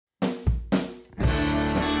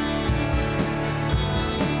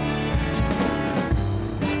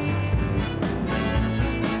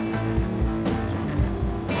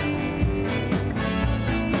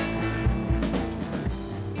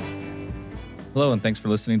Hello, and thanks for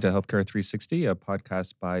listening to Healthcare 360, a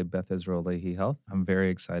podcast by Beth Israel Lahey Health. I'm very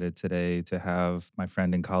excited today to have my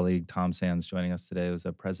friend and colleague Tom Sands joining us today, who's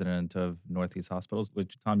the president of Northeast Hospitals,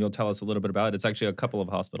 which, Tom, you'll tell us a little bit about. It's actually a couple of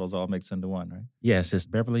hospitals all mixed into one, right? Yes, it's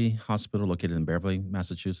Beverly Hospital located in Beverly,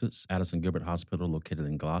 Massachusetts, Addison Gilbert Hospital located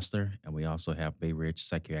in Gloucester, and we also have BayRidge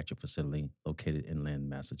Psychiatric Facility located in Lynn,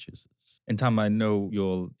 Massachusetts. And Tom, I know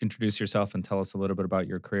you'll introduce yourself and tell us a little bit about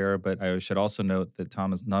your career, but I should also note that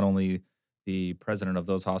Tom is not only the president of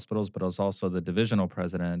those hospitals, but is also the divisional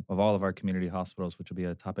president of all of our community hospitals, which will be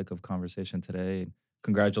a topic of conversation today.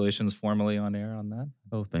 Congratulations formally on air on that.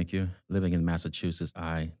 Oh, thank you. Living in Massachusetts,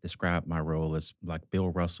 I describe my role as like Bill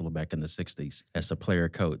Russell back in the 60s as a player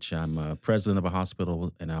coach. I'm a president of a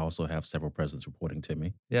hospital, and I also have several presidents reporting to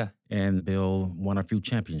me. Yeah, And Bill won a few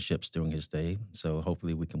championships during his day, so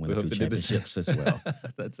hopefully we can win we a hope few to do the same. championships as well.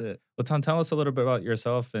 That's it. Well, Tom, tell us a little bit about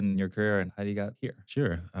yourself and your career and how you got here.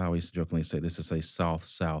 Sure. I always jokingly say this is a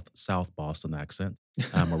South Boston accent.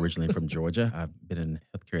 I'm originally from Georgia. I've been in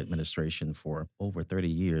healthcare administration for over 30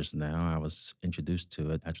 years now. I was introduced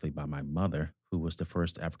to it actually by my mother, who was the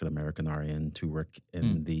first African American RN to work Hmm.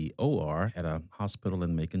 in the OR at a hospital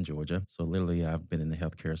in Macon, Georgia. So literally, I've been in the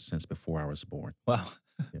healthcare since before I was born. Wow,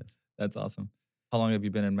 Yes. that's awesome. How long have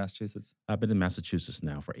you been in Massachusetts? I've been in Massachusetts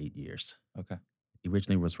now for 8 years. Okay.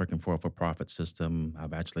 Originally was working for a for-profit system.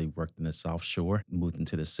 I've actually worked in the South Shore, moved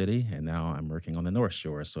into the city, and now I'm working on the North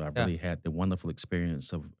Shore. So I've Yeah. really had the wonderful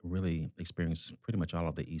experience of really experiencing pretty much all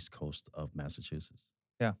of the East Coast of Massachusetts.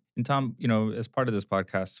 Yeah. And Tom, as part of this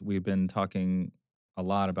podcast, we've been talking a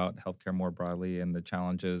lot about healthcare more broadly and the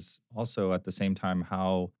challenges. Also, at the same time,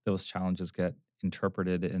 how those challenges get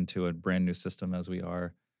interpreted into a brand new system as we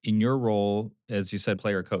are. In your role, as you said,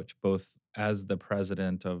 player coach, both as the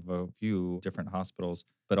president of a few different hospitals,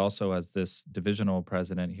 but also as this divisional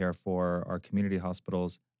president here for our community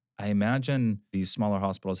hospitals, I imagine these smaller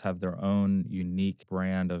hospitals have their own unique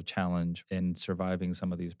brand of challenge in surviving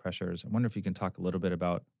some of these pressures. I wonder if you can talk a little bit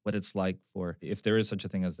about what it's like for, if there is such a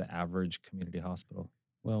thing as the average community hospital,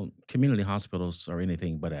 Well, community hospitals are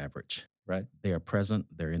anything but average. right? They are present,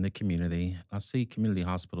 they're in the community. I see community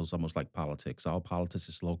hospitals almost like politics. All politics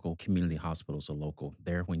is local, community hospitals are local.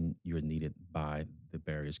 They're when you're needed by the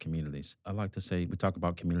various communities. I like to say we talk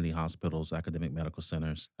about community hospitals, academic medical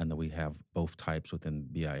centers. I know we have both types within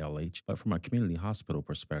BILH, but from a community hospital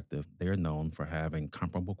perspective, they're known for having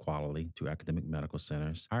comparable quality to academic medical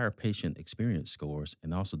centers, higher patient experience scores,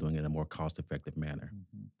 and also doing it in a more cost effective manner.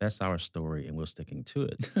 Mhm. That's our story, and we're sticking to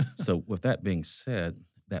it. So, with that being said,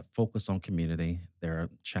 that focus on community, there are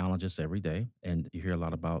challenges every day. And you hear a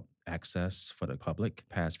lot about access for the public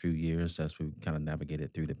past few years as we kind of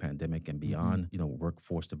navigated through the pandemic and Mhm. beyond,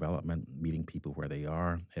 workforce development, meeting people where they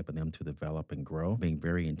are, helping them to develop and grow, being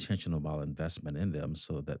very intentional about investment in them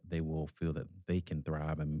so that they will feel that they can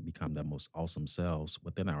thrive and become their most awesome selves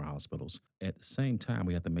within our hospitals. At the same time,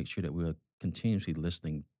 we have to make sure that we're continuously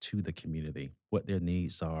listening to the community, what their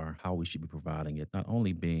needs are, how we should be providing it, not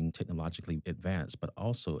only being technologically advanced, but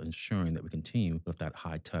also ensuring that we continue with that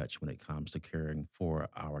high touch when it comes to caring for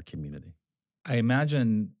our community. I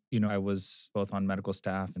imagine, I was both on medical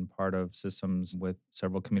staff and part of systems with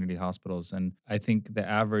several community hospitals. And I think the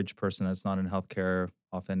average person that's not in healthcare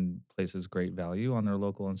often places great value on their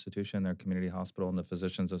local institution, their community hospital, and the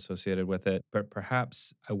physicians associated with it. But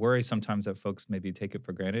perhaps I worry sometimes that folks maybe take it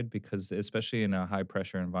for granted because, especially in a high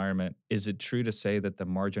pressure environment, is it true to say that the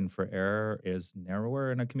margin for error is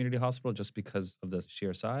narrower in a community hospital just because of the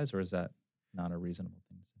sheer size, or is that not a reasonable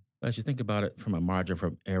thing to say? As you think about it from a margin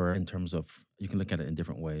for error in terms of, you can look at it in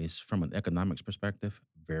different ways. From an economics perspective,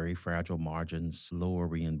 very fragile margins, lower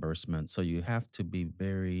reimbursement. So you have to be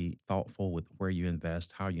very thoughtful with where you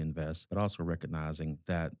invest, how you invest, but also recognizing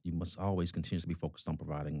that you must always continue to be focused on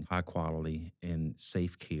providing high quality and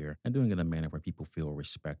safe care and doing it in a manner where people feel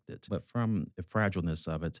respected. But from the fragileness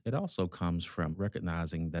of it, it also comes from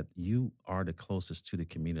recognizing that you are the closest to the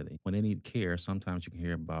community. When they need care, sometimes you can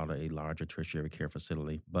hear about a larger tertiary care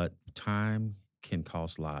facility, but time can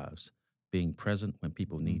cost lives. Being present when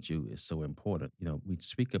people Mhm. need you is so important. We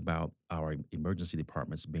speak about our emergency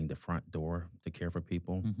departments being the front door to care for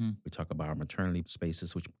people. Mhm. We talk about our maternity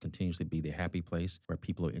spaces, which continuously be the happy place where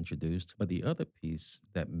people are introduced. But the other piece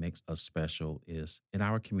that makes us special is in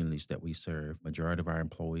our communities that we serve, majority of our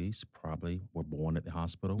employees probably were born at the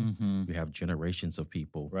hospital. Mhm. We have generations of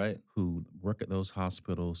people Right. who work at those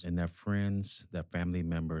hospitals, and their friends, their family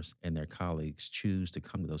members, and their colleagues choose to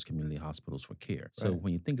come to those community hospitals for care. So Right.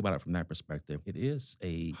 when you think about it from that perspective, it is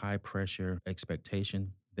a high pressure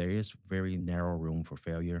expectation there is very narrow room for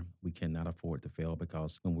failure. We cannot afford to fail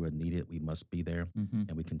because when we're needed, we must be there. Hmm.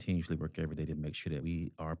 And we continuously work every day to make sure that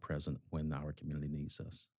we are present when our community needs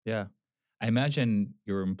us. Yeah. I imagine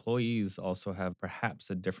your employees also have perhaps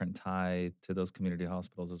a different tie to those community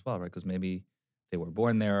hospitals as well, right? Because maybe they were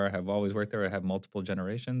born there or have always worked there or have multiple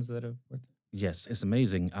generations that have worked there. Yes, it's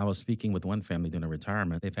amazing. I was speaking with one family during a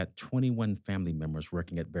retirement. They've had 21 family members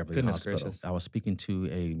working at Beverly Goodness Hospital. gracious. I was speaking to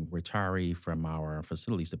a retiree from our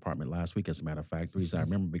facilities department last week, as a matter of fact. The reason I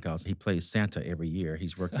remember because he plays Santa every year.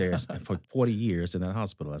 He's worked there for 40 years in that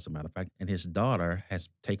hospital, as a matter of fact. And his daughter has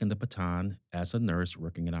taken the baton as a nurse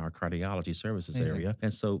working in our cardiology services Amazing. area.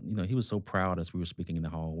 And so, he was so proud as we were speaking in the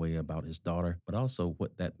hallway about his daughter, but also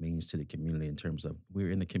what that means to the community in terms of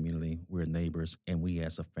we're in the community, we're neighbors, and we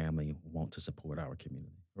as a family want to support our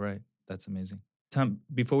community. Right. That's amazing. Tom,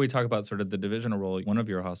 before we talk about sort of the divisional role, one of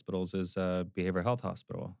your hospitals is a behavioral health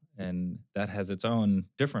hospital, and that has its own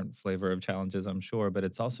different flavor of challenges, I'm sure, but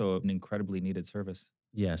it's also an incredibly needed service.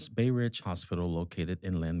 Yes, BayRidge Hospital, located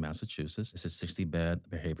in Lynn, Massachusetts. It's a 60-bed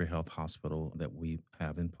behavioral health hospital that we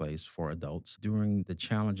have in place for adults. During the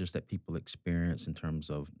challenges that people experience in terms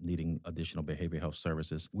of needing additional behavioral health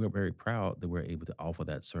services, we're very proud that we're able to offer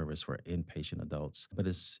that service for inpatient adults. But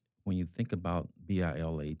it's when you think about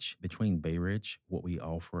BILH, between BayRidge, what we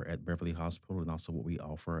offer at Beverly Hospital, and also what we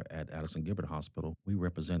offer at Addison Gilbert Hospital, we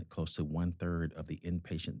represent close to one-third of the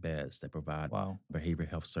inpatient beds that provide Wow. behavioral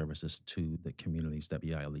health services to the communities that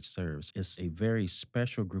BILH serves. It's a very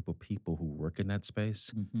special group of people who work in that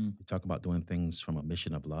space. Hmm. You talk about doing things from a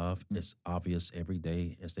mission of love. It's obvious every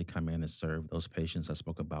day as they come in and serve those patients. I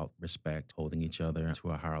spoke about respect, holding each other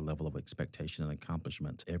to a higher level of expectation and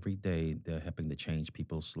accomplishment. Every day, they're helping to change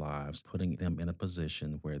people's lives, putting them in a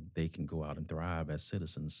position where they can go out and thrive as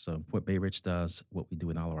citizens. So, what BayRidge does, what we do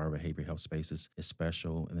in all of our behavioral health spaces, is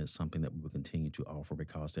special, and it's something that we will continue to offer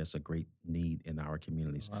because there's a great need in our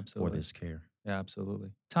communities Oh, for absolutely. this care. Yeah, absolutely.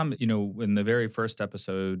 Tom, in the very first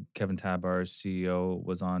episode, Kevin Tab, our CEO,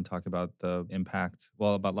 was on talking about the impact,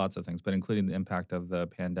 well, about lots of things, but including the impact of the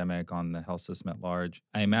pandemic on the health system at large.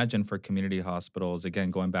 I imagine for community hospitals,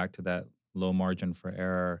 again, going back to that low margin for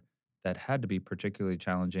error, that had to be particularly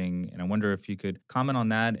challenging. And I wonder if you could comment on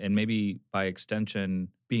that and maybe by extension,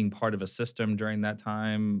 being part of a system during that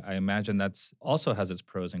time. I imagine that's also has its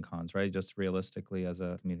pros and cons, right? Just realistically as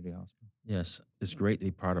a community hospital. Yes, it's great to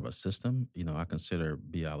be part of a system. I consider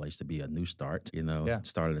BLH to be a new start. Yeah.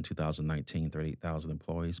 Started in 2019, 38,000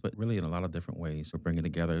 employees, but really in a lot of different ways. We're bringing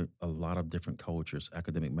together a lot of different cultures,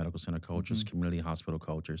 academic medical center cultures, Hmm. community hospital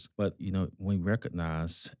cultures. But, we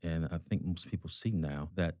recognize, and I think most people see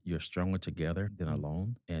now, that you're stronger together than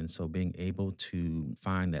alone. And so being able to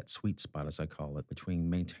find that sweet spot, as I call it, between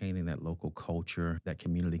maintaining that local culture, that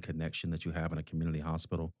community connection that you have in a community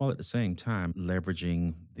hospital, while at the same time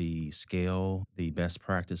leveraging the scale, the best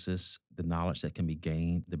practices, the knowledge that can be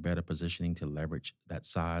gained, the better positioning to leverage that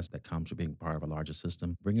size that comes with being part of a larger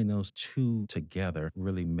system. Bringing those two together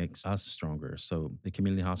really makes us stronger. So the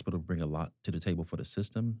community hospital bring a lot to the table for the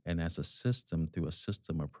system. And as a system, through a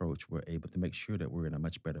system approach, we're able to make sure that we're in a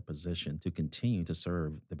much better position to continue to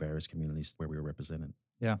serve the various communities where we're represented.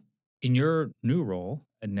 Yeah. In your new role,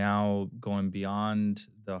 and now going beyond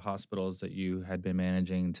the hospitals that you had been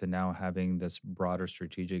managing to now having this broader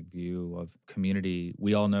strategic view of community,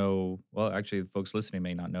 we all know, well, actually, folks listening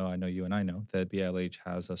may not know, I know you and I know, that BLH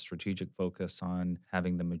has a strategic focus on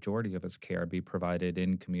having the majority of its care be provided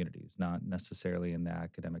in communities, not necessarily in the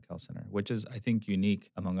academic health center, which is, I think, unique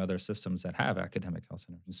among other systems that have academic health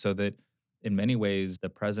centers. So that in many ways, the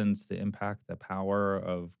presence, the impact, the power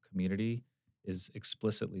of community is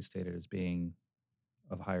explicitly stated as being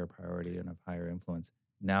of higher priority and of higher influence.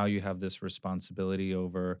 Now you have this responsibility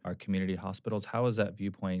over our community hospitals. How is that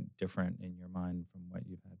viewpoint different in your mind from what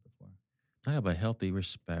you've had before? I have a healthy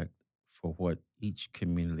respect for what each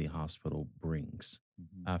community hospital brings.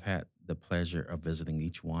 Mhm. I've had the pleasure of visiting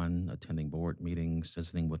each one, attending board meetings,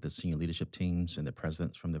 visiting with the senior leadership teams and the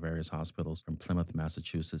presidents from the various hospitals, from Plymouth,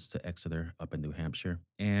 Massachusetts to Exeter up in New Hampshire.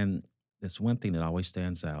 And there's one thing that always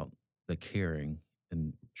stands out: the caring.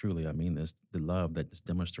 And truly, I mean this, the love that is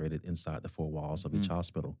demonstrated inside the four walls of each Mhm.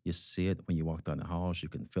 hospital. You see it when you walk down the halls, you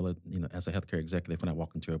can feel it. As a healthcare executive, when I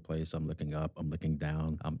walk into a place, I'm looking up, I'm looking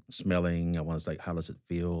down, I'm smelling. I want to like, how does it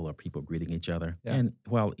feel? Are people greeting each other? Yeah. And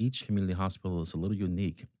while each community hospital is a little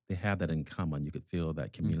unique, they have that in common. You could feel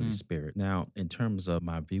that community Mhm. spirit. Now, in terms of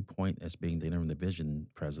my viewpoint as being the interim division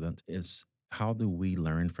president, is how do we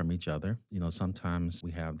learn from each other? Sometimes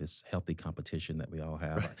we have this healthy competition that we all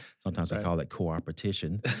have. Right. Sometimes I Right. call it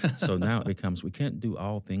cooperation. So now it becomes we can't do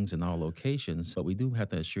all things in all locations, but we do have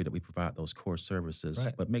to ensure that we provide those core services,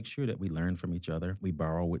 Right. but make sure that we learn from each other. We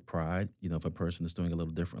borrow with pride. If a person is doing a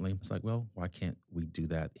little differently, it's like, well, why can't we do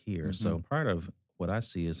that here? So Mhm. part of what I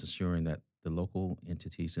see is ensuring that the local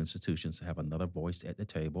entities, institutions have another voice at the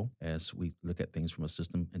table as we look at things from a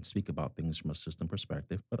system and speak about things from a system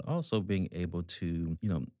perspective, but also being able to,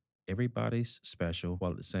 everybody's special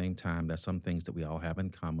while at the same time there's some things that we all have in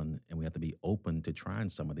common and we have to be open to trying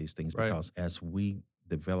some of these things Right. because as we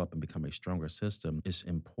develop and become a stronger system, it's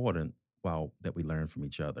important while that we learn from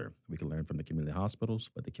each other. We can learn from the community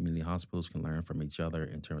hospitals, but the community hospitals can learn from each other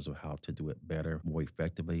in terms of how to do it better, more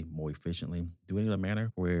effectively, more efficiently, do it in a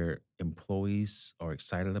manner where employees are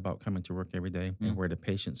excited about coming to work every day and Mm. where the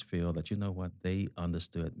patients feel that, you know what, they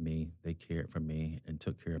understood me, they cared for me and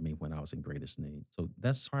took care of me when I was in greatest need. So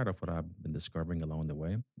that's part of what I've been discovering along the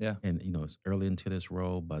way. Yeah. And, it's early into this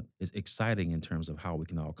role, but it's exciting in terms of how we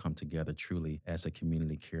can all come together truly as a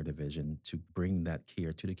community care division to bring that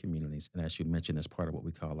care to the communities. And as you mentioned, as part of what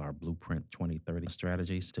we call our Blueprint 2030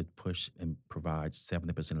 strategies to push and provide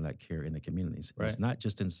 70% of that care in the communities. And Right. it's not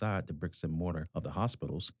just inside the bricks and mortar of the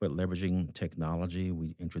hospitals, but leveraging technology.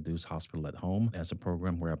 We introduce Hospital at Home as a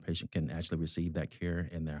program where a patient can actually receive that care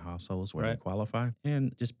in their households where they Right. qualify,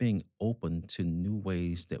 and just being open to new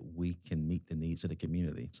ways that we can meet the needs of the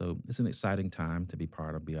community. So it's an exciting time to be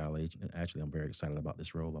part of BILH. And actually, I'm very excited about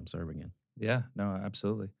this role I'm serving in. Yeah, no,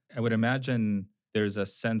 absolutely. I would imagine there's a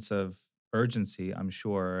sense of urgency, I'm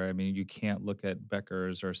sure. I mean, you can't look at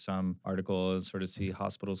Becker's or some article and sort of see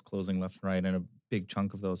hospitals closing left and right, and a big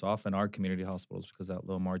chunk of those often are community hospitals because of that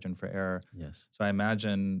low margin for error. Yes. So I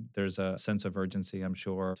imagine there's a sense of urgency, I'm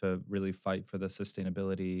sure, to really fight for the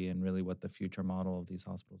sustainability and really what the future model of these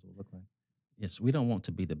hospitals will look like. Yes, we don't want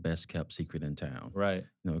to be the best kept secret in town. Right,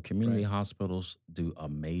 Community right, hospitals do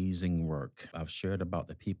amazing work. I've shared about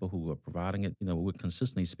the people who are providing it. We're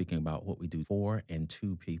consistently speaking about what we do for and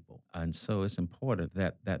to people. And so it's important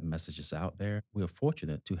that that message is out there. We're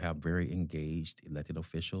fortunate to have very engaged elected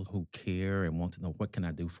officials who care and want to know, what can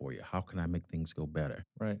I do for you? How can I make things go better?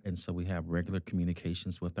 right, And so we have regular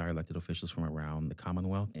communications with our elected officials from around the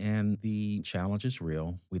Commonwealth. And the challenge is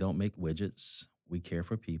real. We don't make widgets. We care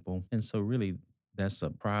for people. And so really that's a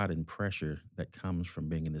pride and pressure that comes from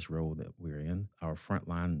being in this role that we're in. Our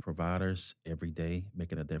frontline providers every day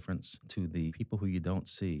making a difference to the people who you don't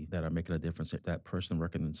see that are making a difference. That person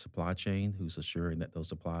working in the supply chain who's assuring that those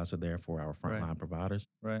supplies are there for our right, frontline providers.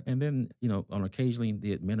 right. And then, on occasionally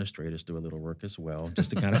the administrators do a little work as well, just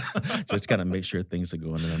to kind of just kind of make sure things are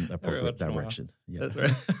going in an Every appropriate once in a while. direction. Yeah. That's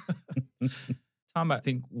right. Tom, I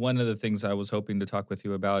think one of the things I was hoping to talk with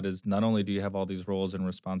you about is not only do you have all these roles and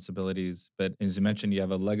responsibilities, but as you mentioned, you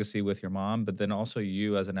have a legacy with your mom, but then also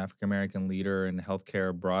you as an African American leader in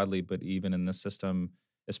healthcare broadly, but even in the system,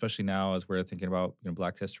 especially now as we're thinking about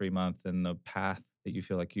Black History Month and the path that you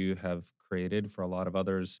feel like you have created for a lot of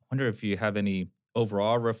others. I wonder if you have any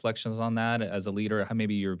overall reflections on that as a leader, how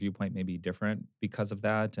maybe your viewpoint may be different because of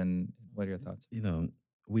that, and what are your thoughts? you know,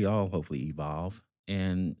 we all hopefully evolve.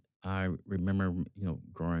 And I remember,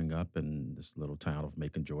 growing up in this little town of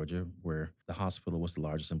Macon, Georgia, where the hospital was the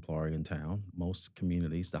largest employer in town. Most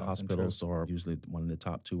communities, the It's often true. hospitals are usually one of the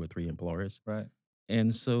top two or three employers. Right.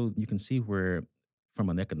 And so you can see where, from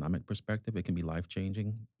an economic perspective, it can be life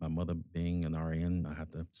changing. My mother being an RN, I have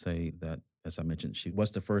to say that, as I mentioned, she was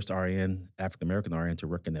the first RN, African American RN, to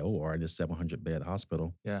work in the OR in this 700 bed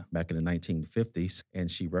hospital Yeah. back in the 1950s. And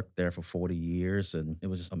she worked there for 40 years. And it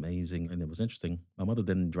was just amazing. And it was interesting. My mother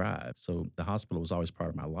didn't drive. So the hospital was always part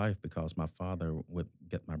of my life because my father would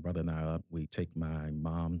get my brother and I up. We'd take my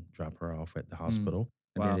mom, drop her off at the Mm. hospital.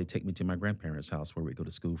 And then Wow. they take me to my grandparents' house where we go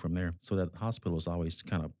to school from there. So that hospital was always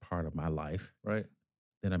kind of part of my life. Right.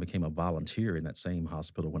 Then I became a volunteer in that same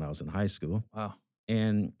hospital when I was in high school. Wow.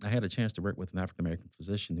 And I had a chance to work with an African American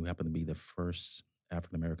physician who happened to be the first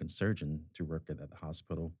African American surgeon to work at that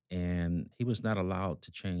hospital. And he was not allowed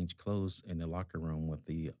to change clothes in the locker room with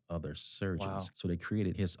the other surgeons. Wow. So they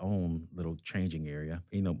created his own little changing area.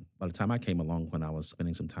 By the time I came along, when I was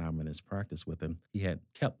spending some time in his practice with him, he had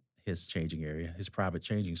kept his changing area, his private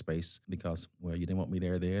changing space, because, well, you didn't want me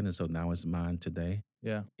there then. And so now it's mine today.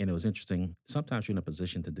 Yeah. And it was interesting. Sometimes you're in a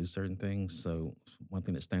position to do certain things. So one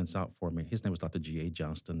thing that stands out for me, his name was Dr. G.A.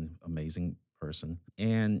 Johnston, amazing person.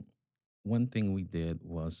 And one thing we did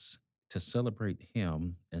was to celebrate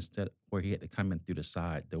him, instead where he had to come in through the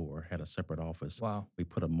side door, had a separate office, Wow. we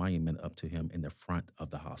put a monument up to him in the front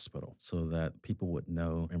of the hospital so that people would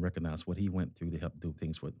know and recognize what he went through to help do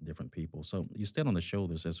things for different people. So you stand on the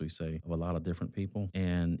shoulders, as we say, of a lot of different people.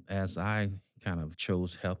 And as I kind of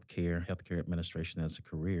chose healthcare administration as a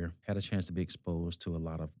career, had a chance to be exposed to a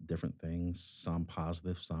lot of different things, some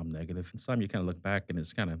positive, some negative. And some you kind of look back and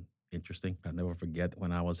it's kind of interesting. I'll never forget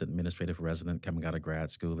when I was administrative resident coming out of grad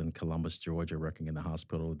school in Columbus, Georgia, working in the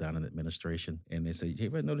hospital down in administration. And they say, "Hey, you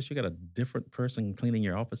ever notice you got a different person cleaning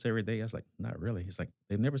your office every day?" I was like, "Not really." He's like,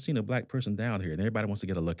 "They've never seen a black person down here and everybody wants to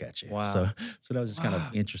get a look at you." So, Wow. so that was just kind of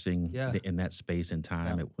Wow. interesting Yeah. in that space and Yeah.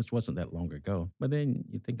 time, which wasn't that long ago. But then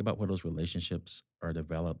you think about where those relationships are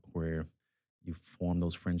developed, where you form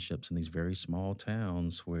those friendships in these very small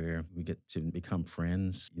towns where we get to become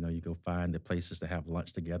friends. You go find the places to have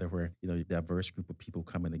lunch together where, a diverse group of people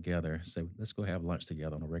coming together. Say, let's go have lunch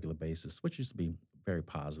together on a regular basis, which used to be very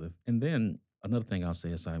positive. And then another thing I'll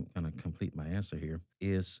say as I kind of complete my answer here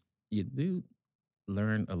is you do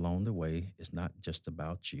learn along the way. It's not just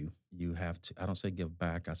about you. You have to, I don't say give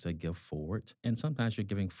back, I say give forward. And sometimes you're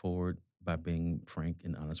giving forward by being frank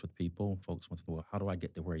and honest with people. Folks want to know, well, how do I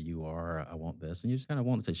get to where you are? I want this. And you just kind of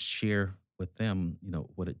want to share with them,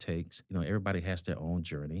 what it takes. Everybody has their own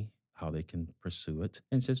journey, how they can pursue it.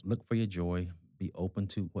 And just look for your joy, be open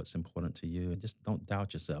to what's important to you, and just don't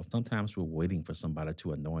doubt yourself. Sometimes we're waiting for somebody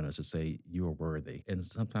to anoint us to say, "You're worthy." And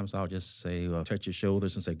sometimes I'll just say, well, touch your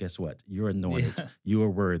shoulders and say, "Guess what? You're anointed. Yeah. You are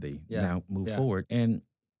worthy. Yeah. Now move Yeah. forward." And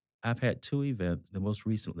I've had two events. The most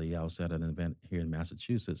recently, I was at an event here in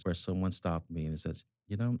Massachusetts where someone stopped me and says,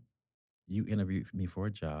 "You interviewed me for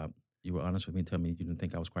a job. You were honest with me, telling me you didn't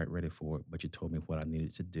think I was quite ready for it, but you told me what I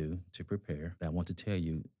needed to do to prepare. And I want to tell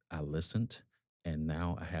you, I listened, and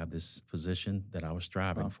now I have this position that I was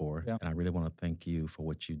striving Wow. for. Yeah. And I really want to thank you for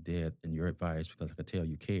what you did and your advice because I could tell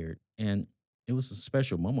you cared." And it was a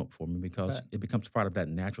special moment for me I because bet. it becomes part of that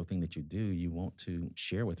natural thing that you do. You want to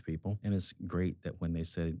share with people. And it's great that when they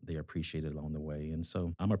say they appreciate it along the way. And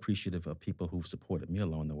so I'm appreciative of people who've supported me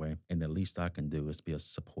along the way. And the least I can do is be a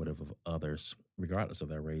supportive of others, regardless of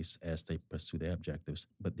their race, as they pursue their objectives.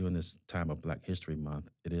 But during this time of Black History Month,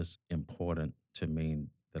 it is important to me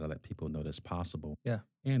that I let people know that's possible Yeah.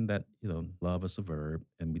 and that, love is a verb.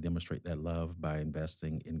 And we demonstrate that love by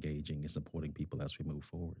investing, engaging, and supporting people as we move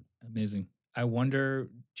forward. Amazing. I wonder,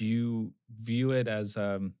 do you view it as,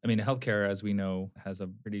 I mean, healthcare, as we know, has a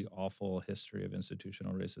pretty awful history of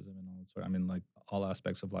institutional racism and all sort. I mean, like all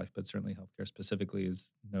aspects of life, but certainly healthcare specifically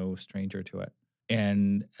is no stranger to it.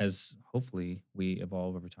 And as hopefully we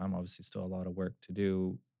evolve over time, obviously still a lot of work to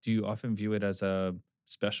do. Do you often view it as a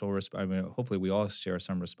I mean, hopefully we all share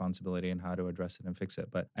some responsibility in how to address it and fix it.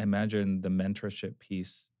 But I imagine the mentorship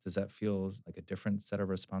piece, does that feel like a different set of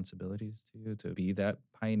responsibilities to you to be that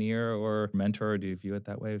pioneer or mentor? Or do you view it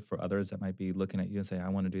that way for others that might be looking at you and say, I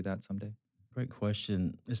want to do that someday? Great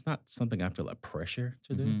question. It's not something I feel a pressure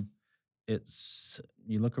to do. Hmm. It's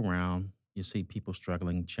you look around, you see people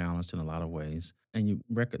struggling, challenged in a lot of ways, and you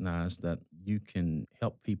recognize that you can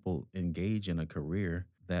help people engage in a career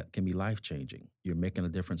that can be life changing. You're making a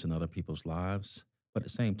difference in other people's lives, but at the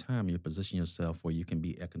same time, you position yourself where you can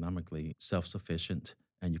be economically self sufficient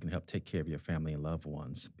and you can help take care of your family and loved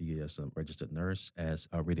ones, be it as a registered nurse, as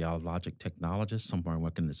a radiologic technologist, somewhere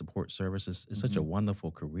working in support services. It's such a Hmm.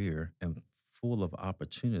 wonderful career and full of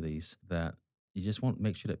opportunities that you just want to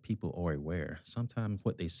make sure that people are aware. Sometimes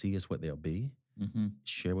what they see is what they'll be. Hmm.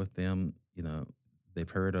 Share with them, they've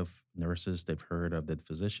heard of nurses, they've heard of the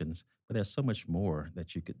physicians, but there's so much more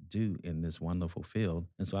that you could do in this wonderful field.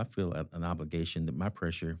 And so I feel an obligation that my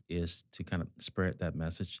pressure is to kind of spread that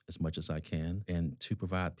message as much as I can and to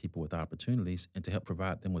provide people with opportunities and to help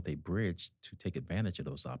provide them with a bridge to take advantage of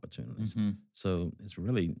those opportunities. Hmm. So it's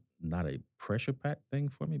really not a pressure packed thing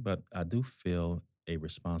for me, but I do feel a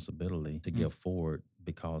responsibility to give forward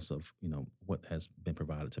because of, what has been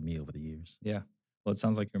provided to me over the years. Yeah. Well, it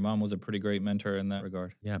sounds like your mom was a pretty great mentor in that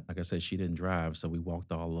regard. Yeah, like I said, she didn't drive, so we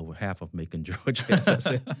walked all over half of Macon, Georgia, as I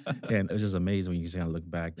said, and it was just amazing when you kind of look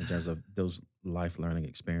back in terms of those life learning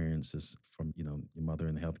experiences from, your mother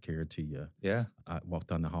in the healthcare to you. Yeah. I walked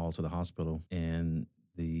down the halls of the hospital and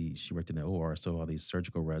she worked in the OR, so all these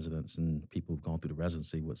surgical residents and people who've gone through the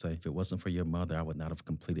residency would say, "If it wasn't for your mother, I would not have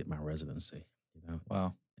completed my residency." You know,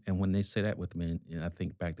 Wow. and when they say that with me, I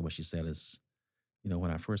think back to what she said is,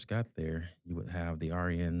 when I first got there, you would have the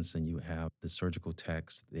RNs and you would have the surgical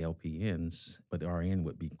techs, the LPNs, but the RN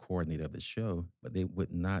would be coordinator of the show, but they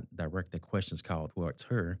would not direct their questions called towards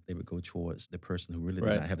her. They would go towards the person who really did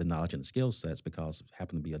Right. not have the knowledge and the skill sets because it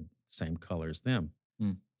happened to be a same color as them.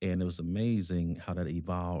 Mm. And it was amazing how that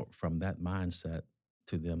evolved from that mindset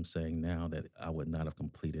to them saying now that I would not have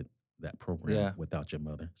completed that program Yeah. without your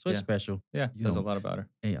mother. So it's Yeah. special, Yeah. you Says a know. lot about her.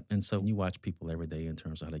 And so you watch people every day in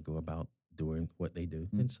terms of how they go about doing what they do.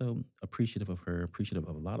 Mm. And so appreciative of her, appreciative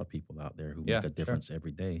of a lot of people out there who make Yeah. a Sure. difference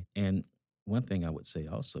every day. And one thing I would say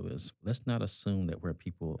also is let's not assume that where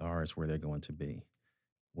people are is where they're going to be.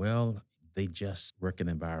 Well, they just work in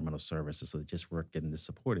environmental services, so they just work in the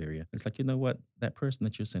support area. It's like, you know what? That person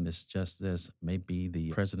that you're saying is just this, may be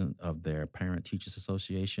the president of their parent teachers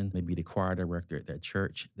association, maybe the choir director at their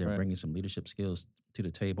church. They're Right. bringing some leadership skills to the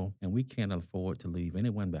table, and we can't afford to leave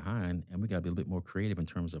anyone behind. And we got to be a bit more creative in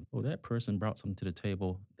terms of, oh, that person brought something to the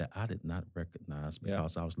table that I did not recognize Yeah.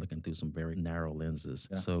 because I was looking through some very narrow lenses.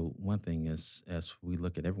 Yeah. So, one thing is, as we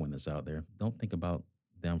look at everyone that's out there, don't think about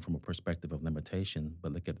them from a perspective of limitation,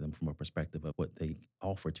 but look at them from a perspective of what they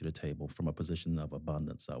offer to the table from a position of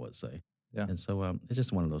abundance, I would say. Yeah. And so it's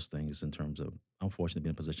just one of those things in terms of, I'm fortunate to be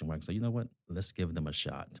in a position where I can say, you know what, let's give them a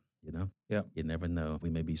shot, you know? Yeah. You never know.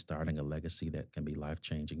 We may be starting a legacy that can be life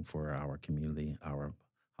changing for our community, our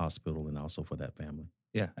hospital, and also for that family.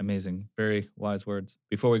 Yeah. Amazing. Very wise words.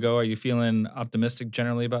 Before we go, are you feeling optimistic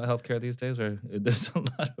generally about healthcare these days, or there's a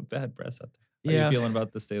lot of bad press out there? How are you Yeah. feeling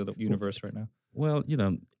about the state of the universe right now? Well, you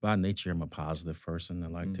know, by nature, I'm a positive person. I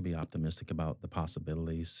like to Mm. be optimistic about the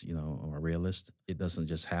possibilities. You know, I'm a realist. It doesn't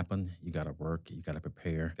just happen. You got to work, you got to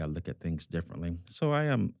prepare, got to look at things differently. So I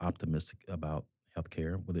am optimistic about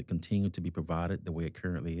healthcare. Will it continue to be provided the way it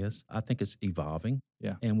currently is? I think it's evolving,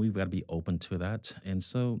 Yeah. and we've got to be open to that. And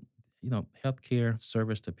so, you know, healthcare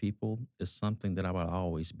service to people is something that I will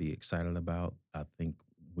always be excited about. I think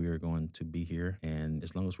we're going to be here. And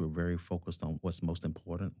as long as we're very focused on what's most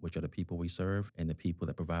important, which are the people we serve and the people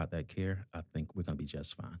that provide that care, I think we're going to be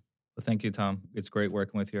just fine. Well, thank you, Tom. It's great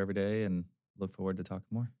working with you every day, and look forward to talking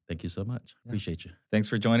more. Thank you so much. Yeah. Appreciate you. Thanks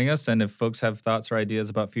for joining us. And if folks have thoughts or ideas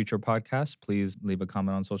about future podcasts, please leave a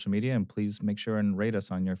comment on social media and please make sure and rate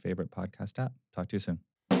us on your favorite podcast app. Talk to you soon.